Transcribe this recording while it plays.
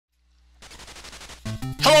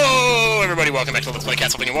everybody, welcome back to Let's Play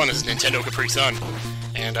Castlevania 1. This is Nintendo Capri Sun.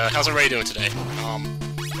 And, how's everybody doing today?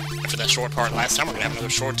 After that short part last time, we're gonna have another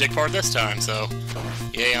short dick part this time, so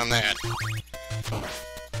yay on that.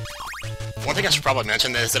 One thing I should probably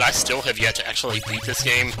mention is that I still have yet to actually beat this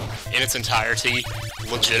game in its entirety,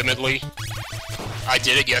 legitimately. I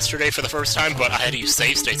did it yesterday for the first time, but I had to use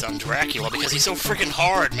save states on Dracula because he's so freaking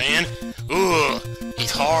hard, man. Ugh,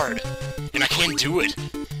 he's hard. And I can't do it.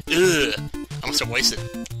 Ugh. I must have wasted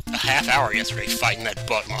a half hour yesterday fighting that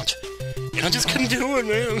butt munch. And I just couldn't do it,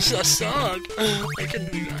 man. I suck. I just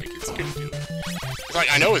couldn't do it. It's like,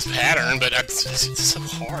 I know his pattern, but it's so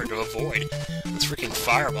hard to avoid. Those freaking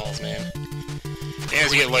fireballs, man. And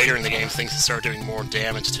as you get later in the game, things start doing more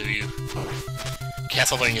damage to you.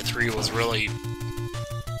 Castlevania 3 was really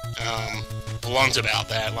blunt about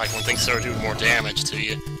that. Like, when things started doing more damage to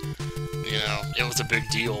you, you know, it was a big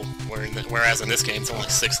deal. Whereas in this game, it's only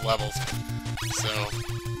 6 levels. So,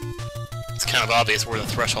 it's kind of obvious where the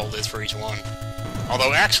threshold is for each one.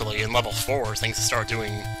 Although, actually, in level 4, things start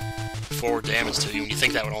doing 4 damage to you, and you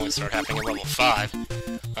think that would only start happening in level 5.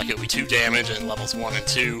 Like, it would be 2 damage in levels 1 and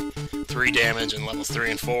 2, 3 damage in levels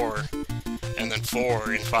 3 and 4, and then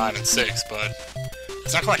 4 in 5 and 6, but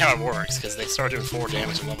it's not quite how it works, because they start doing 4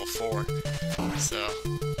 damage in level 4. So,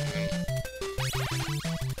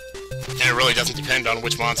 and it really doesn't depend on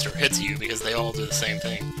which monster hits you, because they all do the same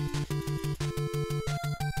thing.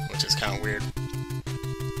 Which is kind of weird.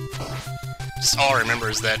 Just all I remember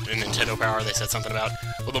is that in Nintendo Power they said something about,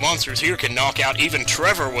 well, the monsters here can knock out even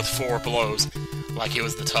Trevor with 4 blows. Like he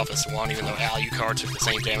was the toughest one, even though Alucard took the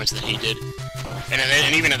same damage that he did.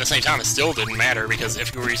 And even at the same time, it still didn't matter, because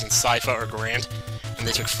if you were using Sypha or Grant, and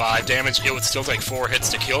they took 5 damage, it would still take 4 hits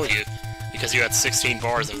to kill you, because you had 16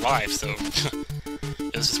 bars of life, so...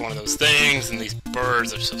 It was just one of those things, and these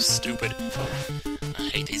birds are so stupid. I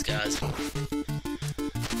hate these guys.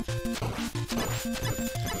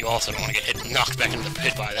 You also don't want to get knocked back into the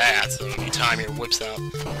pit by that, so you time your whips out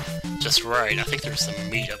just right. I think there's some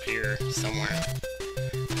meat up here somewhere.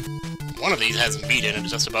 One of these has meat in it,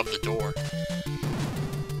 just above the door.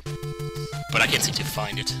 But I can't seem to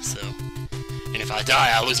find it, so... And if I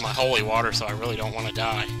die, I lose my holy water, so I really don't want to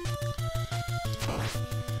die.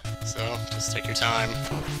 So, just take your time,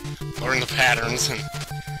 learn the patterns, and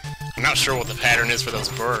I'm not sure what the pattern is for those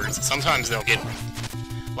birds. Sometimes they'll get...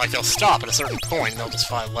 Like, they'll stop at a certain point, and they'll just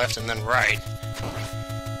fly left and then right.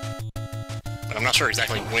 But I'm not sure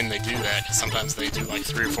exactly when they do that, because sometimes they do like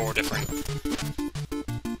 3 or 4 different...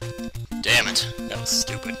 Damn it, that was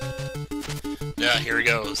stupid. Yeah, here he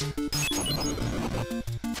goes.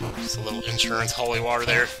 Just a little insurance holy water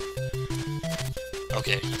there.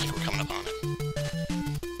 Okay, I think we're coming up on it.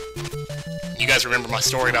 You guys remember my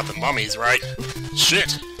story about the mummies, right?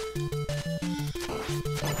 Shit!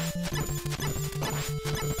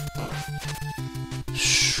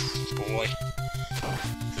 Boy.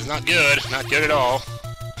 This is not good. Not good at all.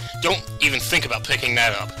 Don't even think about picking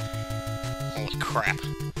that up. Holy crap.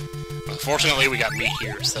 Unfortunately, we got meat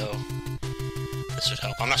here, so... This should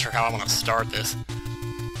help. I'm not sure how I want to start this.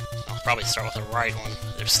 I'll probably start with the right one.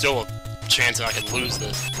 There's still a chance that I could lose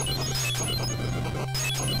this.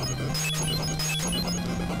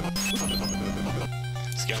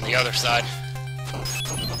 Let's get on the other side.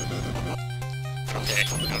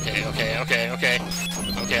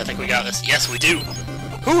 Okay, I think we got this. Yes, we do!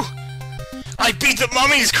 Whew! I beat the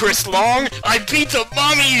mummies, Chris Long! I beat the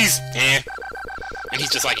mummies! Eh. And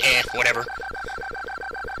he's just like, eh, whatever.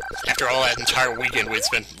 After all that entire weekend we'd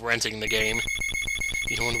spent renting the game.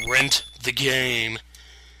 You don't rent the game.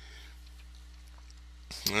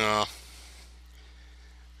 I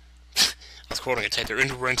was quoting a tape there,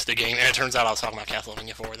 and rent the game, and it turns out I was talking about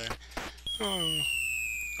Castlevania 4 then.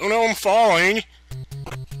 Oh no, I'm falling!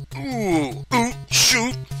 Ooh,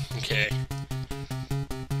 shoot! Okay.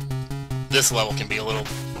 This level can be a little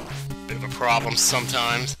bit of a problem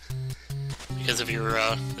sometimes. Because of your,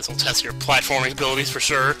 this will test your platforming abilities for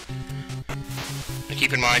sure. And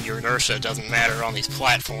keep in mind, your inertia doesn't matter on these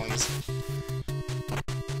platforms.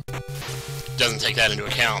 It doesn't take that into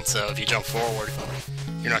account, so if you jump forward,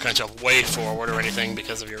 you're not going to jump way forward or anything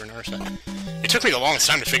because of your inertia. It took me the longest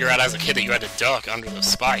time to figure out as a kid that you had to duck under those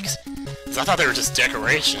spikes. Because I thought they were just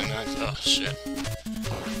decoration. Oh, shit.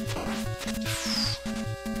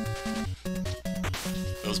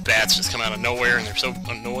 Those bats just come out of nowhere and they're so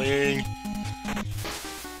annoying.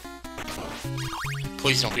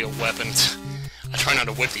 Please don't be a weapon. I try not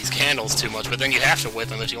to whip these candles too much, but then you have to whip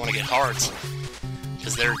them if you want to get hearts.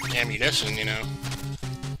 Because they're ammunition, you know.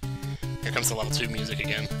 Here comes the level 2 music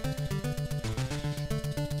again.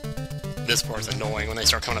 This part's annoying when they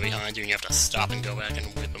start coming up behind you and you have to stop and go back and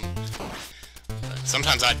whip them. But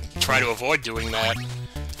Sometimes I try to avoid doing that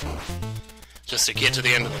just to get to the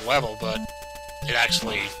end of the level, but it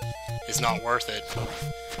actually is not worth it.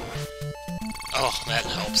 Oh, that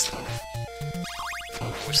helps. I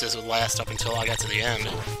wish this would last up until I got to the end.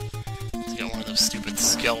 It's got one of those stupid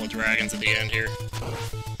skeleton dragons at the end here.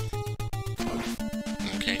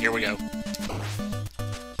 Okay, here we go.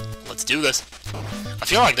 Let's do this. I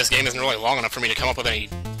feel like this game isn't really long enough for me to come up with any,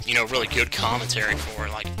 you know, really good commentary for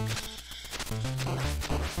it. Like,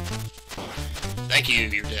 thank you,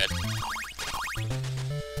 you're dead.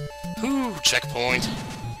 Whew, checkpoint.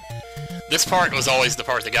 This part was always the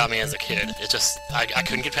part that got me as a kid. It just, I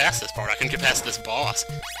couldn't get past this part. I couldn't get past this boss.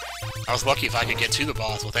 I was lucky if I could get to the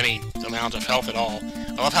boss with any amount of health at all.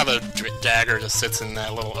 I love how the dagger just sits in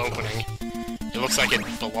that little opening. It looks like it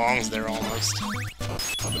belongs there almost.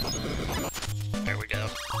 There we go.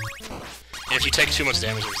 And if you take too much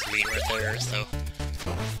damage, there's meat right there, so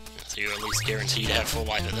you're at least guaranteed to have full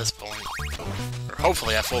life at this point. Or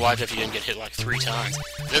hopefully have full life if you didn't get hit like 3 times.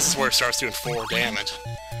 This is where it starts doing 4 damage.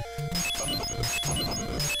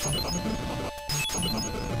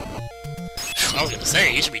 I was gonna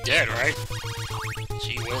say, he should be dead, right?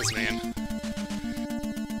 Gee whiz, man.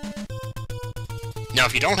 Now,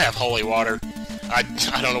 if you don't have holy water, I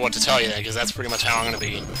don't know what to tell you then, because that's pretty much how I'm gonna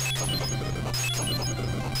be.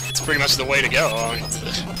 It's pretty much the way to go.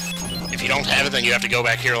 If you don't have it, then you have to go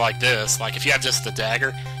back here like this. Like, if you have just the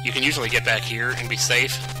dagger, you can usually get back here and be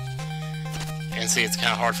safe. And see, it's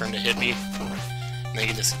kind of hard for him to hit me. And then you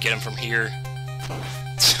can just get him from here.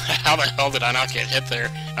 How the hell did I not get hit there?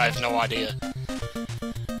 I have no idea.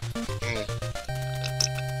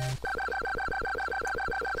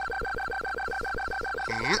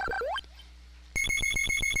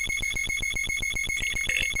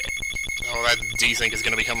 Oh, that desync is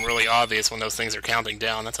going to become really obvious when those things are counting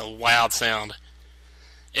down. That's a loud sound.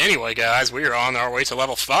 Anyway, guys, we are on our way to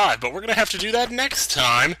level 5, but we're going to have to do that next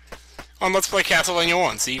time on Let's Play Castlevania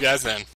 1. See you guys then.